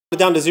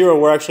Down to zero,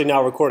 we're actually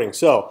now recording.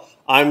 So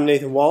I'm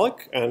Nathan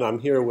Wallach, and I'm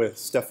here with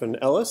Stefan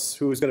Ellis,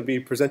 who is going to be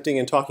presenting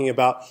and talking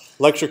about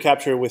lecture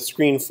capture with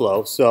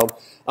Screenflow. So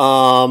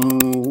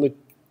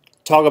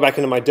toggle back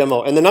into my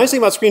demo. And the nice thing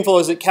about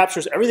Screenflow is it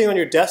captures everything on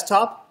your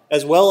desktop,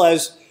 as well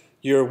as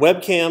your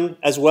webcam,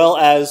 as well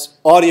as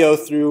audio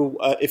through,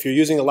 if you're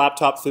using a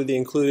laptop, through the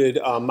included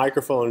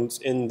microphones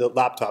in the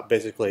laptop,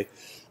 basically.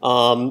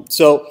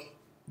 So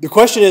the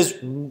question is,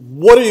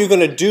 what are you going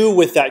to do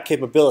with that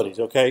capabilities?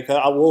 Okay,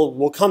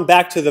 we'll come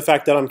back to the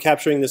fact that I'm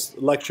capturing this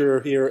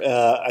lecture here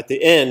at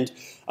the end,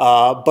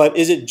 but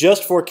is it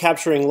just for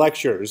capturing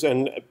lectures?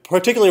 And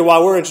particularly why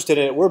we're interested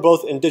in it, we're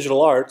both in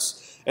digital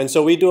arts, and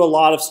so we do a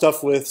lot of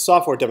stuff with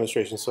software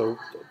demonstrations. So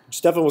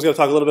Stefan was going to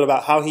talk a little bit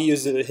about how he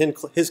uses it in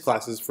his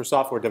classes for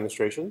software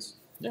demonstrations.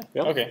 Yeah.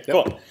 Yep. Okay.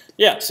 Cool.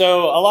 Yeah.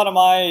 So a lot of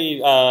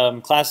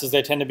my classes,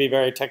 they tend to be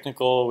very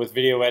technical with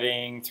video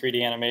editing,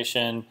 3D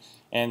animation.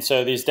 And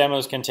so these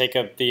demos can take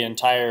up the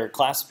entire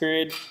class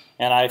period.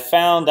 And I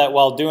found that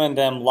while doing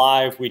them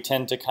live, we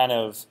tend to kind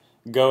of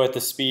go at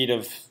the speed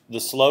of the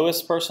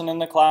slowest person in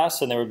the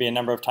class. And there would be a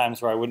number of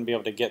times where I wouldn't be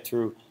able to get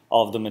through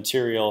all of the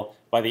material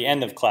by the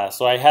end of class.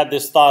 So I had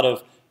this thought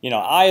of,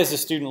 I as a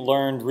student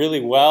learned really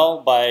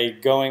well by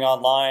going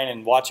online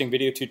and watching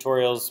video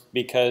tutorials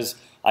because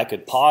I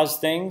could pause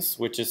things,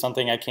 which is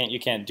something you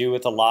can't do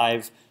with a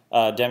live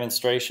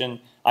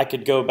demonstration. I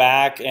could go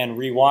back and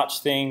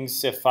rewatch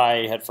things if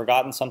I had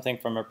forgotten something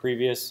from a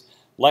previous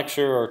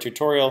lecture or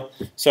tutorial.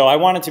 So I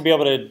wanted to be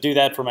able to do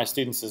that for my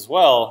students as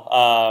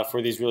well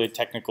for these really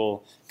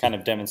technical kind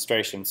of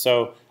demonstrations.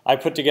 So I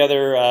put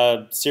together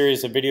a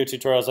series of video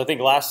tutorials. I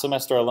think last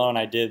semester alone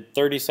I did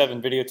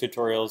 37 video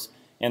tutorials,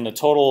 and the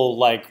total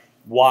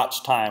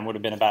watch time would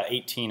have been about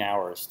 18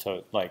 hours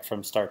to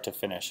from start to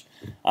finish.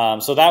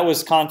 So that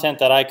was content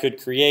that I could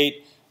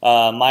create,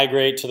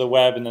 migrate to the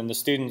web, and then the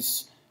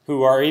students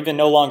who are even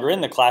no longer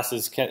in the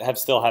classes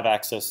still have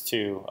access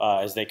to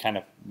as they kind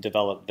of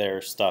develop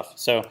their stuff.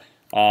 So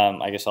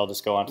I guess I'll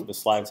just go on to the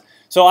slides.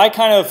 So I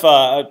kind of,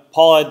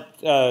 Paul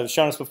had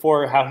shown us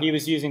before how he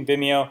was using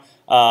Vimeo.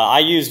 I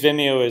use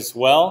Vimeo as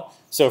well.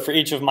 So for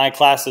each of my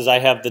classes, I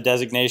have the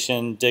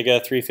designation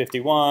DIGA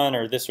 351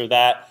 or this or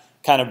that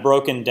kind of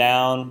broken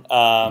down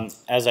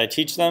as I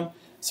teach them.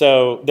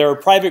 So there are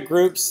private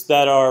groups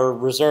that are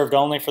reserved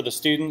only for the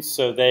students,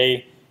 so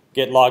they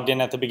get logged in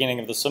at the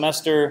beginning of the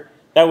semester.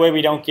 That way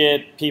we don't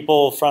get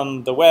people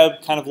from the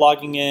web kind of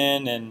logging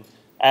in and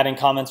adding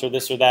comments or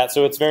this or that.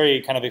 So it's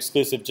very kind of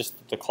exclusive just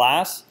to the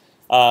class,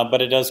 but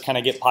it does kind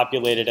of get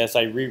populated as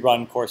I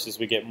rerun courses.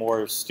 We get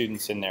more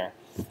students in there.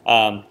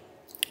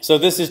 So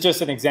this is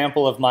just an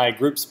example of my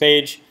groups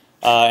page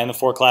and the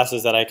 4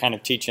 classes that I kind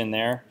of teach in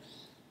there.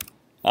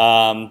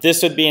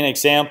 This would be an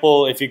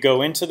example if you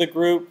go into the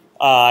group.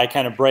 I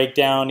kind of break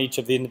down each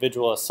of the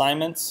individual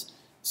assignments.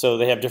 So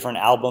they have different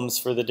albums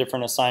for the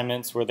different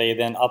assignments where they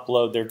then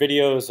upload their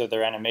videos or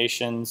their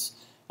animations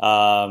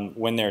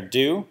when they're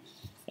due.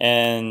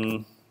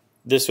 And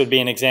this would be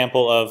an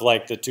example of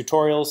the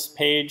tutorials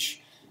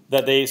page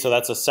so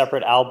that's a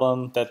separate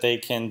album that they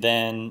can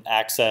then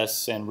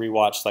access and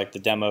rewatch the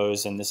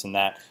demos and this and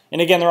that. And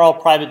again, they're all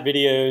private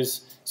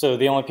videos, so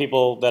the only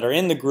people that are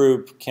in the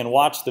group can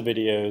watch the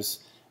videos,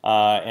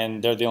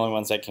 and they're the only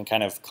ones that can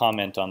kind of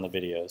comment on the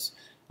videos.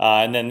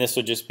 And then this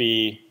would just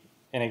be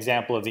an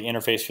example of the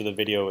interface for the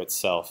video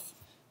itself.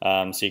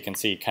 So you can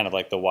see kind of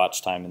the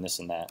watch time and this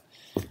and that.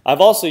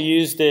 I've also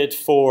used it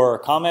for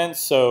comments.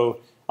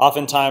 So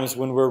oftentimes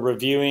when we're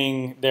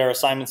reviewing their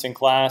assignments in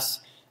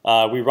class,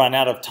 we run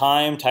out of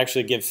time to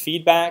actually give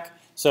feedback.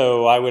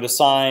 So I would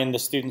assign the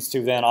students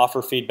to then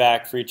offer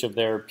feedback for each of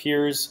their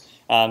peers.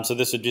 So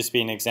this would just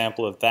be an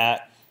example of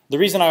that. The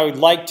reason I would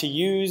like to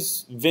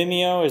use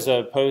Vimeo as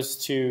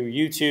opposed to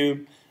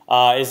YouTube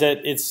is that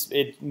it's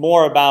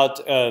more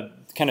about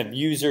kind of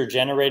user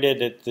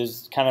generated.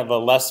 There's kind of a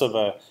less of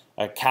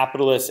a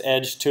capitalist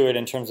edge to it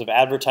in terms of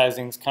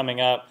advertisings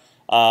coming up.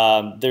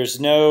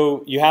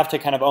 You have to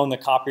kind of own the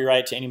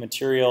copyright to any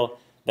material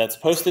that's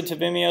posted to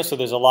Vimeo, so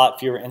there's a lot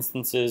fewer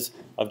instances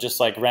of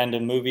just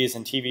random movies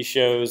and TV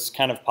shows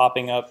kind of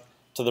popping up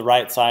to the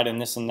right side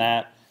and this and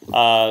that.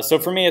 So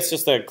for me, it's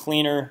just a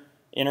cleaner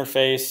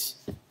interface,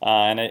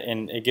 and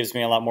it gives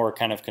me a lot more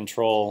kind of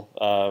control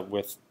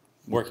with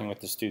working with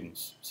the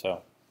students.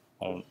 So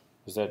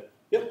is that?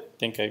 Yep.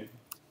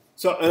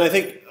 And I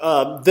think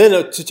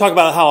then to talk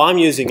about how I'm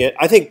using it,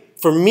 I think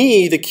for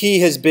me the key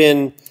has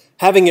been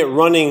having it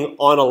running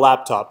on a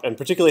laptop, and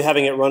particularly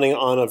having it running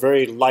on a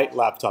very light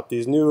laptop.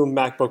 These new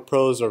MacBook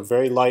Pros are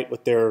very light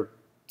with their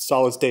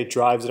solid-state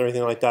drives and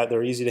everything like that.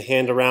 They're easy to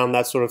hand around,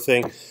 that sort of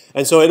thing.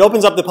 And so it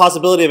opens up the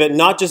possibility of it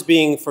not just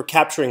being for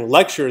capturing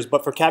lectures,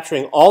 but for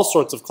capturing all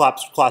sorts of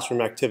classroom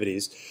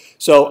activities.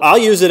 So I'll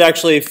use it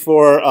actually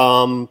for,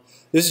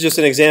 this is just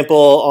an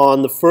example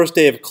on the first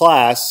day of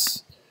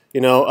class.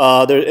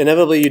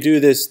 Inevitably you do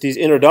these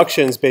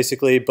introductions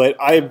basically, but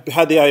I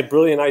had the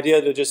brilliant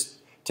idea to just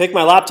take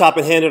my laptop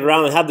and hand it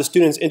around and have the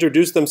students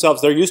introduce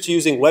themselves. They're used to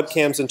using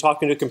webcams and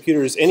talking to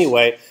computers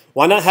anyway.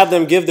 Why not have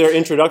them give their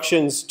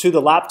introductions to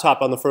the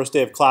laptop on the first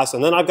day of class?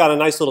 And then I've got a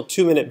nice little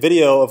 2-minute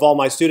video of all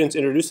my students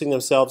introducing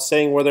themselves,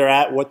 saying where they're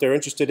at, what they're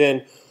interested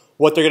in,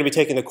 what they're going to be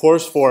taking the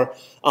course for.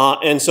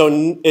 And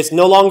so it's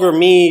no longer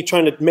me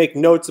trying to make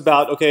notes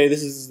about, okay,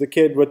 this is the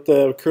kid with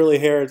the curly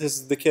hair, this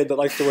is the kid that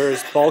likes to wear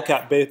his ball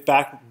cap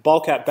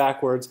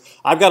backwards.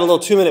 I've got a little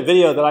 2-minute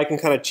video that I can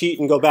kind of cheat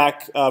and go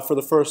back for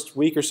the first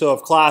week or so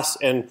of class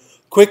and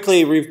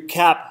quickly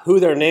recap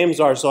who their names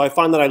are. So I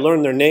find that I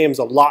learn their names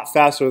a lot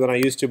faster than I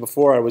used to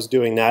before I was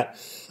doing that.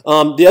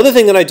 The other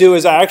thing that I do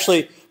is I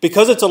actually,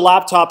 because it's a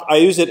laptop, I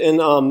use it in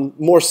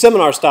more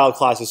seminar-style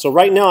classes. So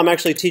right now I'm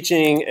actually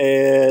teaching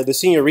the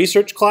senior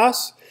research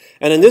class.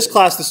 And in this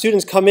class, the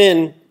students come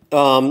in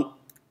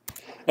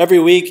every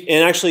week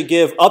and actually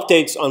give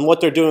updates on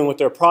what they're doing with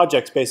their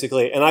projects,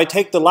 basically. And I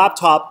take the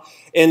laptop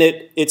and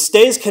it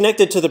stays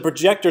connected to the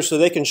projector so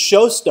they can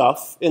show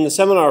stuff in the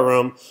seminar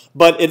room,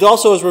 but it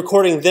also is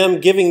recording them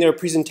giving their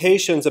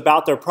presentations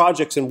about their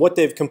projects and what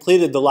they've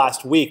completed the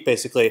last week,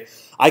 basically.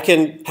 I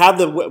can have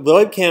the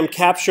webcam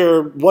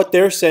capture what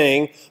they're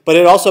saying, but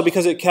it also,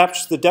 because it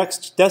captures the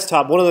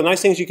desktop, one of the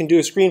nice things you can do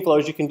with Screenflow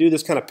is you can do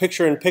this kind of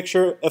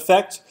picture-in-picture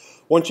effect.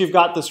 Once you've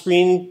got the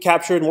screen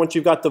captured and once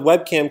you've got the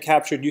webcam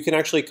captured, you can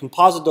actually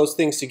composite those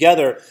things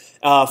together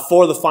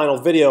for the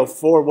final video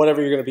for whatever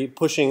you're going to be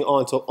pushing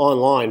onto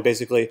online,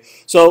 basically.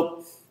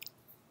 So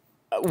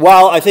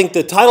while I think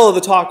the title of the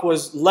talk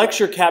was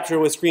Lecture Capture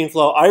with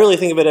Screenflow, I really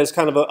think of it as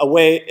kind of a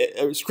way,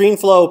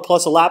 Screenflow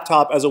plus a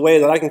laptop as a way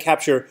that I can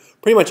capture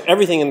pretty much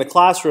everything in the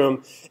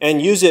classroom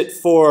and use it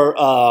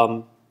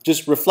for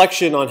just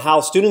reflection on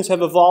how students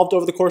have evolved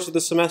over the course of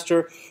the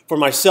semester. For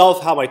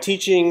myself, how my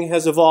teaching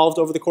has evolved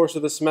over the course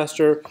of the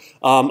semester.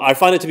 I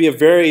find it to be a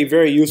very,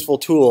 very useful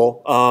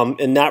tool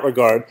in that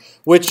regard,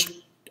 which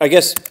I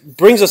guess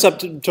brings us up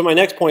to my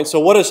next point. So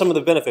what are some of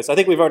the benefits? I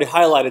think we've already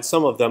highlighted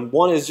some of them.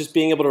 One is just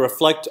being able to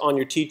reflect on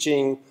your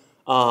teaching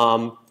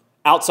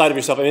outside of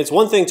yourself. I mean, it's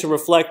one thing to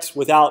reflect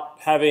without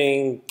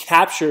having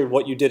captured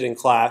what you did in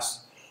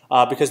class,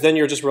 because then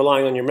you're just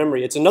relying on your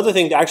memory. It's another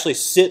thing to actually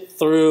sit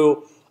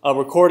through a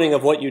recording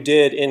of what you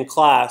did in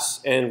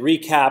class and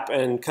recap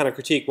and kind of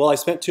critique. Well, I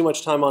spent too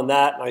much time on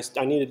that, and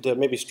I needed to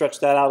maybe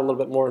stretch that out a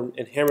little bit more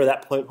and hammer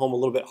that point home a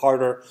little bit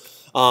harder.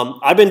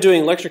 I've been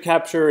doing lecture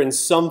capture in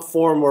some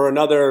form or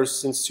another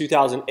since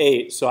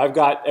 2008, so I've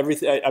got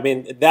everything. I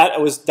mean,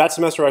 that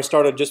semester I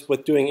started just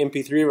with doing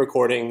MP3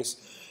 recordings.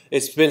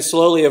 It's been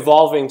slowly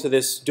evolving to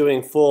this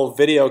doing full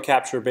video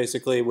capture,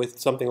 basically, with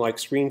something like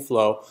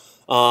Screenflow.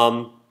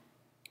 I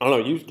don't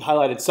know, you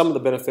highlighted some of the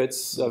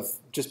benefits of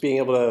just being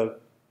able to,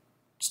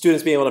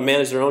 students being able to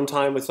manage their own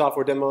time with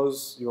software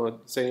demos. You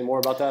want to say any more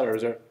about that, or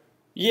is there?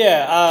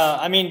 Yeah,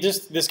 I mean,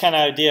 just this kind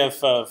of idea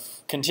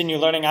of continue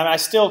learning. I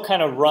still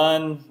kind of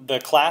run the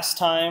class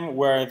time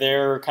where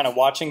they're kind of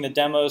watching the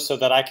demos so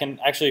that I can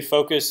actually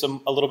focus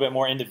a little bit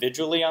more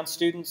individually on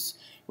students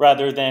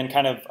rather than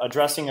kind of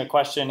addressing a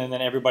question and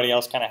then everybody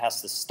else kind of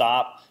has to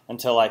stop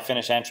until I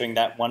finish answering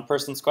that one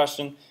person's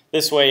question.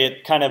 This way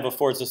it kind of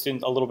affords the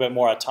students a little bit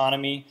more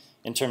autonomy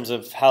in terms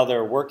of how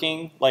they're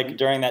working, like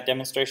during that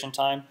demonstration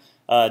time,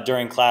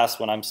 during class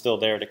when I'm still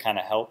there to kind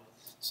of help.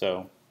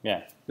 So,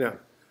 yeah. Yeah.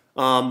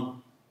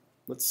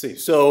 Let's see.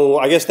 So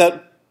I guess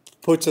that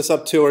puts us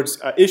up towards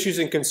issues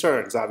and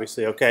concerns,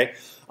 obviously, okay?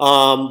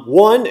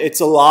 One,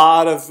 it's a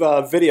lot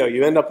of video.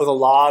 You end up with a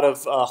lot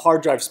of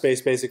hard drive space,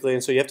 basically,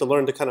 and so you have to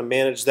learn to kind of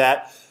manage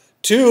that.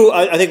 Two,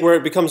 I think where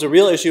it becomes a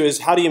real issue is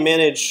how do you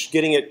manage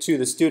getting it to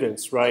the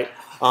students, right?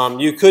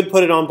 You could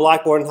put it on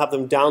Blackboard and have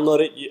them download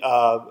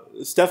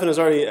it. Stefan has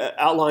already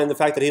outlined the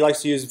fact that he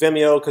likes to use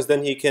Vimeo because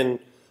then he can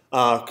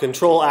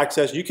control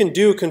access. You can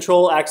do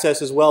control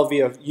access as well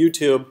via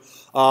YouTube.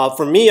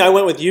 For me, I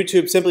went with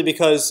YouTube simply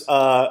because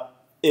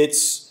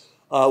it's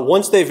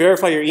once they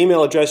verify your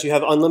email address, you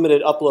have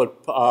unlimited upload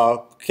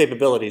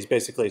capabilities,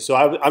 basically. So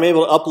I'm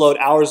able to upload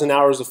hours and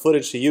hours of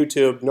footage to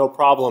YouTube, no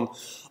problem.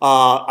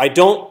 I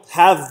don't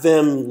have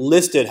them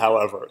listed,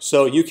 however.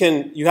 So you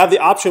have the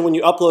option when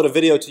you upload a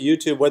video to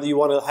YouTube whether you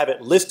want to have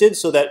it listed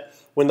so that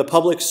when the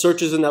public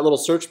searches in that little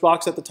search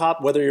box at the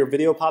top, whether your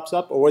video pops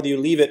up, or whether you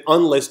leave it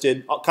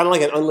unlisted, kind of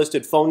like an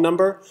unlisted phone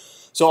number.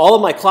 So all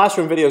of my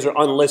classroom videos are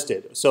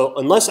unlisted. So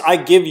unless I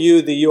give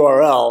you the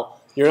URL,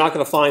 you're not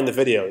going to find the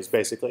videos,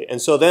 basically. And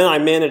so then I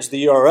manage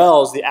the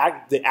URLs,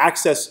 the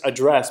access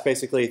address,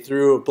 basically,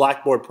 through a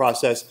Blackboard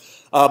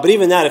process. But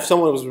even that, if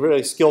someone was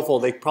really skillful,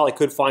 they probably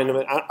could find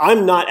them.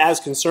 I'm not as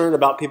concerned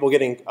about people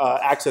getting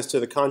access to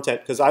the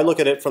content because I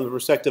look at it from the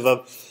perspective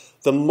of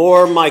the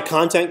more my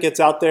content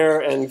gets out there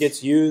and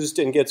gets used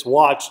and gets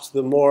watched,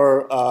 the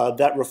more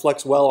that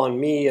reflects well on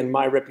me and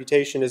my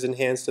reputation is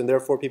enhanced, and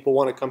therefore people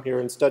want to come here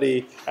and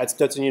study at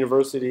Stetson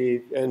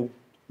University and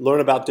learn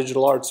about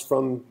digital arts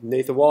from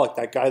Nathan Wallach,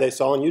 that guy they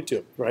saw on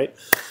YouTube, right?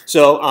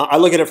 So I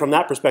look at it from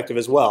that perspective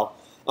as well.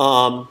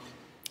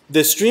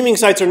 The streaming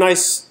sites are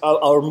nice,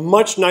 are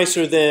much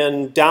nicer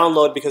than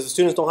download because the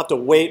students don't have to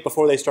wait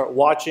before they start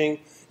watching.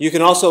 You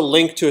can also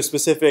link to a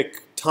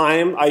specific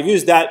time. I've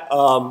used that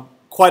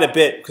quite a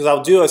bit because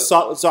I'll do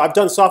so I've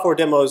done software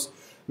demos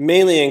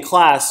mainly in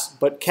class,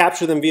 but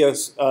capture them via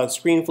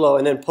Screenflow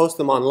and then post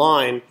them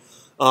online.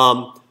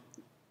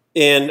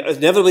 And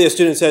inevitably, a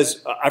student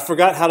says, "I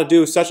forgot how to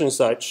do such and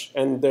such,"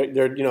 and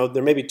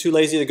they're maybe too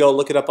lazy to go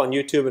look it up on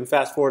YouTube and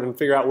fast forward and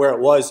figure out where it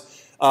was.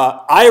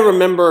 I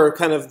remember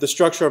kind of the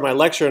structure of my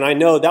lecture, and I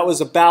know that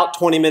was about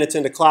 20 minutes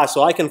into class,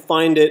 so I can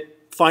find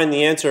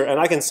the answer, and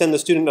I can send the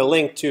student a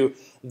link to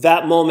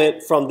that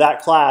moment from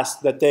that class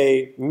that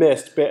they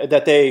missed,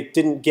 that they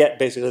didn't get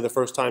basically the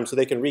first time, so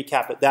they can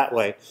recap it that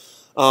way.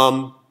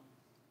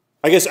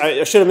 I guess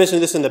I should have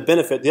mentioned this in the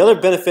benefit. The other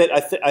benefit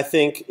I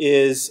think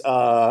is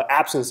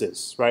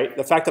absences, right?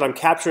 The fact that I'm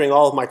capturing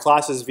all of my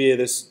classes via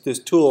this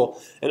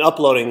tool and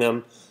uploading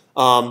them.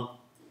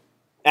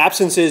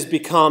 Absences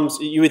becomes,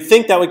 you would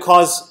think that would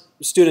cause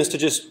students to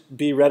just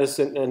be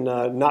reticent and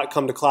not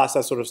come to class,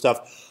 that sort of stuff.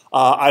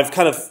 I've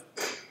kind of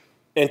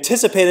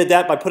anticipated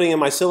that by putting in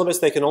my syllabus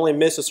they can only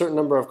miss a certain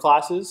number of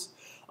classes.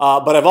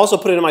 But I've also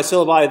put it in my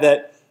syllabi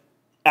that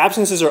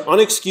absences are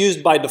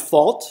unexcused by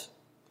default,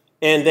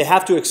 and they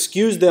have to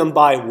excuse them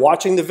by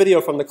watching the video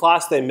from the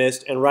class they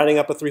missed and writing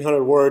up a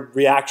 300-word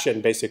reaction,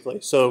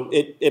 basically. So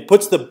it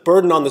puts the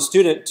burden on the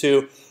student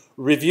to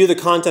review the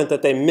content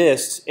that they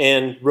missed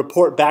and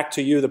report back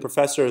to you, the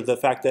professor, the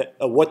fact that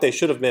what they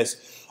should have missed.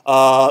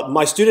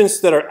 My students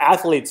that are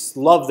athletes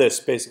love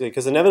this, basically,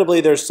 because inevitably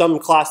there's some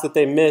class that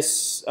they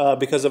miss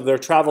because of their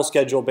travel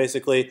schedule,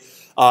 basically.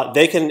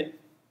 They can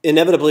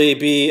inevitably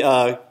be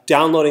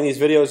downloading these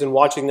videos and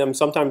watching them,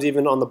 sometimes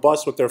even on the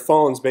bus with their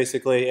phones,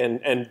 basically,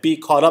 and be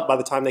caught up by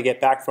the time they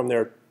get back from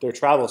their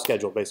travel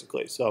schedule,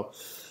 basically. So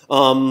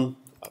I'm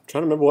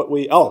trying to remember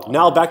what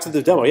now back to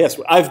the demo. Yes,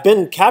 I've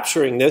been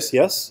capturing this,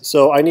 yes.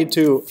 So I need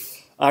to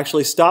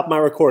actually stop my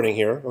recording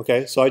here,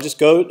 okay? So I just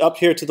go up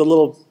here to the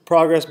little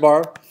progress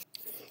bar.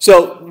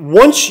 So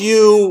once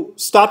you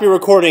stop your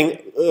recording,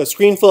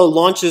 Screenflow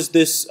launches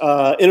this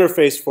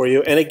interface for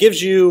you, and it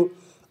gives you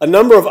a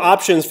number of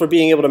options for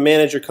being able to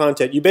manage your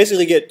content. You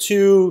basically get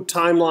two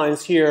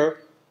timelines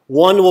here.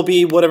 One will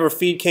be whatever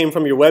feed came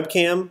from your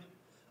webcam.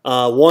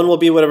 One will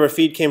be whatever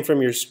feed came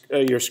from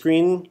your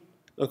screen.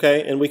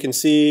 Okay, and we can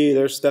see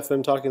there's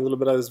Stefan talking a little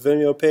bit on his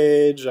Vimeo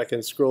page. I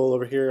can scroll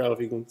over here. I don't know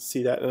if you can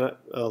see that.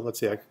 Let's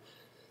see.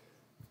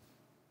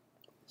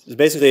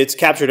 Basically, it's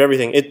captured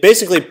everything. It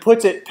basically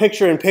puts it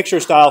picture-in-picture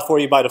style for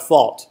you by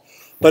default.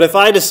 But if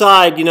I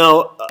decide,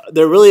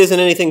 there really isn't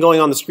anything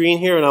going on the screen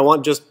here, and I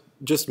want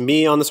just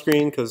me on the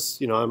screen, because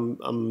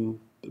I'm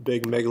a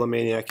big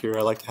megalomaniac here.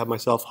 I like to have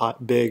myself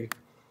big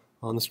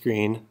on the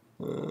screen,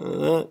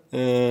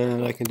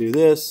 and I can do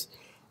this.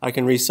 I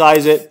can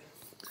resize it.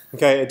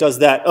 Okay, it does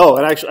that. Oh,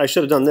 and actually, I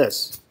should have done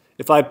this.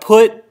 If I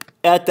put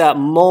at that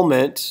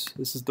moment,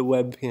 this is the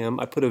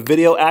webcam, I put a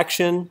video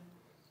action,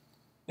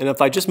 and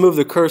if I just move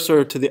the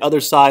cursor to the other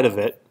side of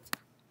it,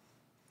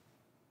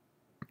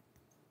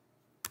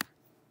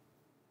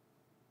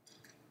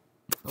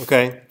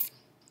 okay,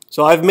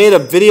 so I've made a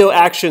video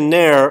action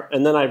there,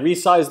 and then I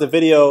resize the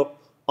video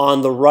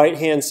on the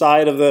right-hand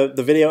side of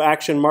the video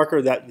action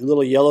marker, that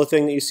little yellow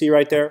thing that you see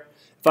right there.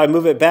 If I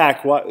move it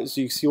back, so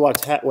you see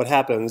what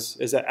happens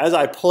is that as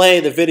I play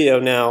the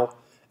video now,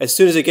 as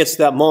soon as it gets to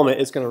that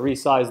moment, it's going to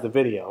resize the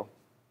video.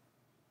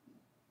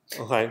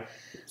 Okay,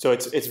 so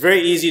it's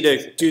very easy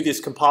to do this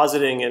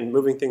compositing and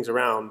moving things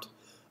around.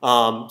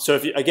 So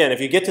if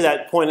you get to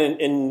that point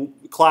in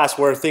class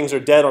where things are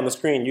dead on the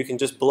screen, you can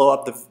just blow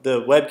up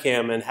the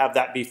webcam and have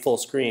that be full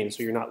screen,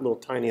 so you're not a little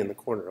tiny in the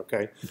corner.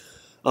 Okay.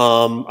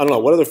 I don't know,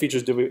 what other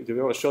features do we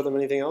want to show them?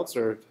 Anything else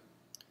or?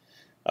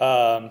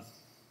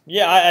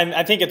 Yeah,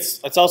 I think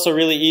it's also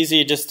really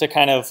easy just to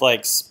kind of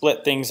like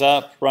split things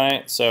up,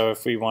 right? So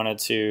if we wanted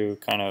to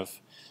kind of,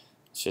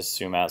 let's just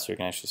zoom out so we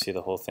can actually see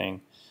the whole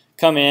thing.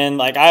 Come in,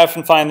 like I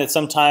often find that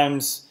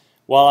sometimes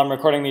while I'm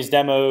recording these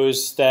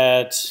demos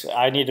that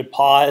I need to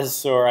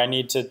pause or I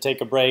need to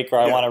take a break or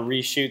I want to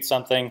reshoot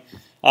something.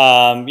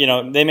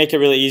 They make it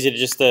really easy to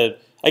just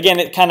again,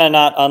 it kind of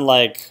not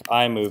unlike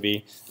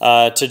iMovie,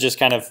 to just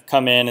kind of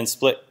come in and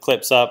split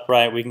clips up,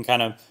 right? We can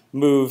kind of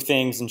move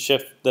things and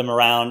shift them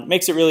around.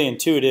 Makes it really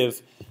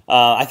intuitive.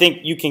 I think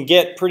you can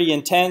get pretty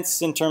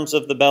intense in terms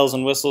of the bells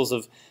and whistles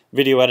of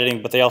video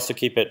editing, but they also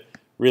keep it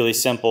really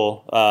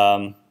simple.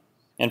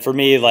 And for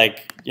me,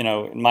 like, in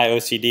my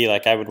OCD,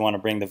 like I would want to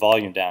bring the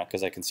volume down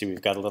because I can see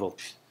we've got a little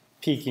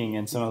peaking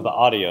in some of the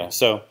audio.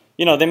 So,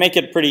 they make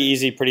it pretty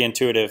easy, pretty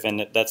intuitive,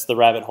 and that's the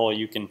rabbit hole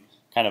you can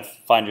kind of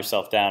find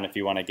yourself down if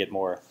you want to get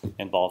more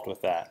involved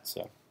with that.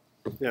 So.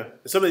 Yeah.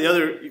 Some of the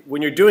other,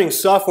 when you're doing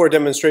software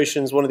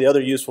demonstrations, one of the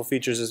other useful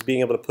features is being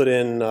able to put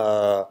in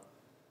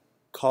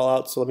call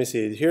outs. So let me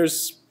see.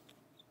 Here's,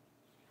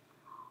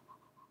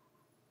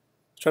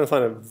 trying to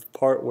find a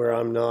part where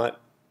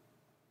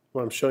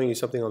I'm showing you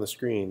something on the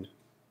screen.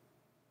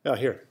 Oh,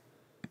 here.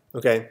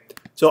 Okay.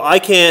 So I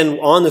can,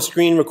 on the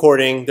screen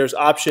recording, there's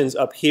options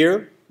up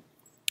here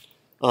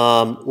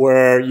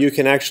where you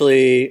can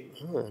actually,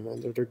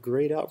 they're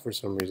grayed out for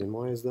some reason.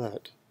 Why is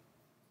that?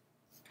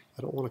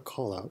 I don't want to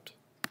call out.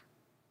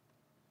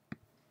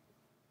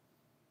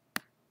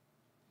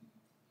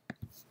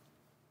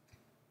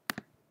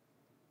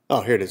 Oh,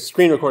 here it is.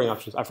 Screen recording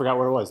options. I forgot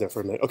where it was there for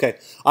a minute. Okay.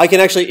 I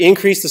can actually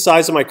increase the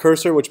size of my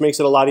cursor, which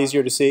makes it a lot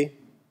easier to see,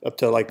 up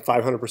to like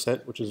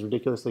 500%, which is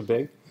ridiculously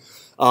big.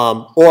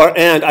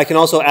 And I can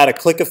also add a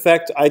click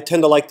effect. I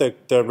tend to like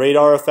the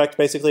radar effect,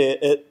 basically,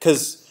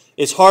 because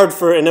it's hard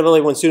for, inevitably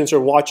when students are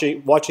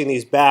watching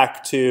these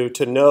back to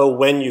know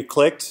when you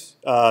clicked.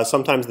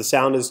 Sometimes the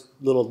sound is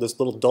this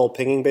little dull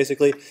pinging,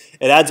 basically.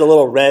 It adds a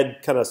little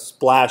red kind of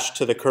splash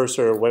to the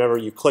cursor whenever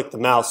you click the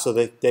mouse so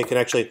that they can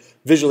actually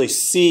visually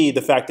see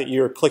the fact that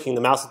you're clicking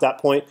the mouse at that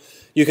point.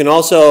 You can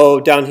also,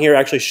 down here,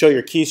 actually show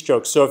your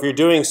keystrokes. So if you're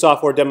doing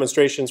software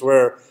demonstrations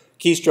where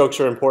keystrokes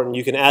are important,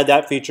 you can add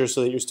that feature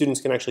so that your students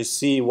can actually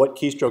see what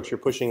keystrokes you're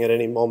pushing at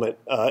any moment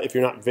if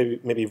you're not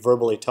maybe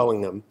verbally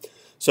telling them.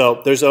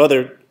 So there's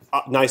other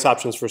nice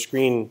options for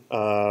screen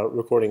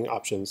recording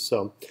options.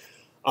 So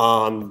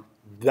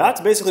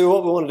that's basically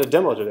what we wanted to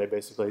demo today,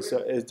 basically. So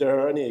is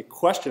there any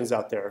questions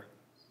out there?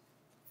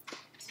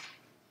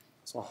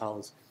 So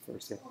Hal's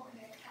first, yeah.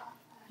 Okay,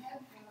 I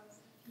have a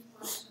few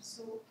questions.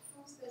 So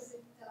first, does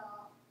it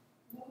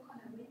work on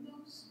a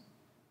Windows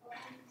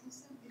operating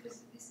system? Because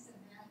this is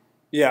a Mac.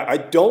 Yeah, I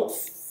don't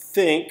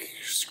think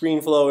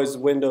Screenflow is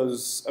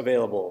Windows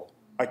available.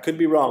 I could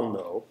be wrong,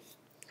 though.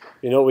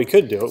 You know what we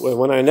could do?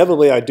 When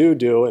inevitably I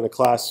do in a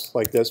class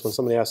like this, when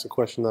somebody asks a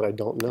question that I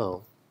don't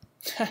know.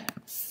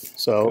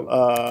 So,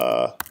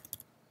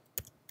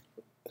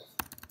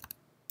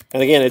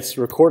 and again, it's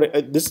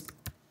recording. This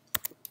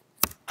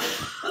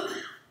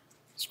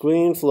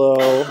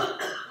Screenflow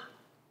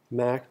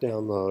Mac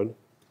download.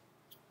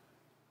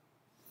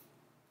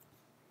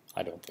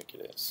 I don't think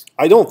it is.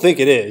 I don't think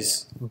it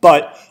is,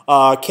 but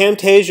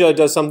Camtasia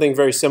does something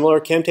very similar.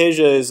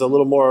 Camtasia is a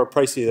little more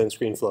pricey than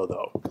Screenflow,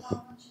 though.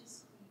 How much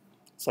is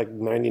It's like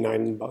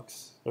 $99.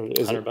 Or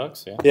is it?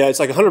 $100, yeah. Yeah, it's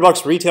like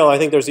 $100 retail. I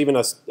think there's even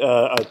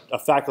a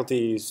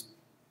faculty's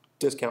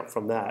discount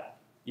from that,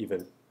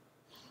 even.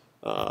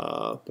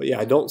 But yeah,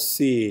 I don't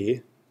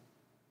see.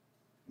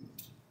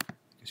 I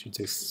guess you'd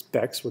say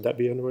specs. Would that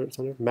be under where it's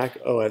under? Mac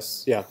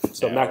OS. Yeah.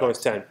 So Yeah, Mac OS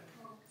 10.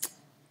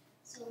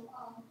 So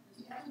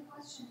the other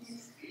question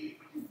is,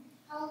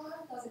 how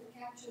well does it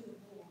capture the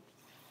board?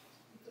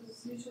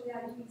 Because usually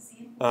I do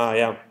examples.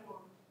 Yeah.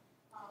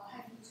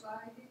 Have you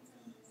tried it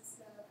in this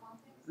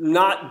context?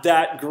 Not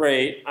that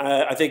great.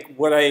 I think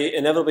what I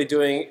inevitably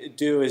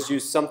do is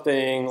use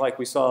something like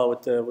we saw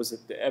with the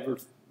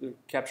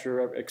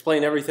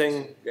explain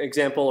everything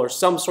example, or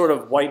some sort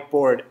of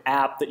whiteboard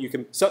app that you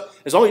can. So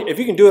if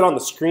you can do it on the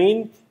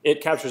screen,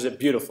 it captures it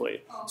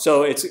beautifully.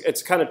 So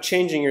it's kind of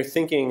changing your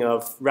thinking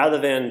of, rather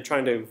than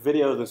trying to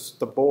video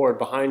the board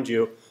behind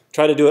you,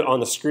 try to do it on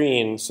the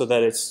screen so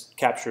that it's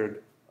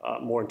captured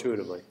more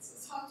intuitively.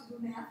 It's hard to do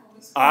math on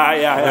the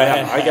screen.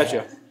 Yeah. I get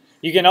you.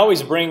 You can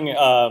always bring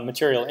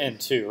material in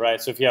too, right?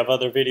 So if you have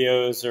other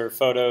videos or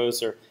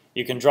photos, or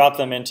you can drop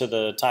them into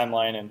the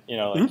timeline, and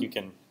you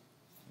can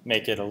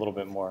make it a little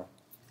bit more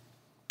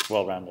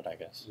well-rounded, I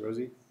guess.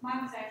 Rosie?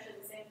 Mine was actually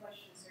the same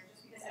question, sir,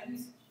 just because I've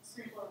used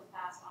Screenflow in the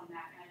past on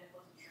Mac, and I just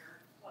wasn't sure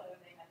whether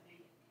they had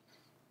made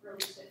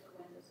released it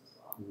for Windows as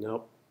well.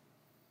 Nope.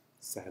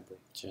 Sadly.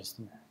 Just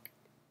the Mac.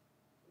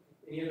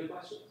 Any other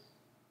questions?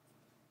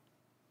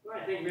 All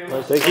right, thank you very Well,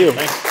 much. thank you.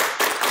 Thanks.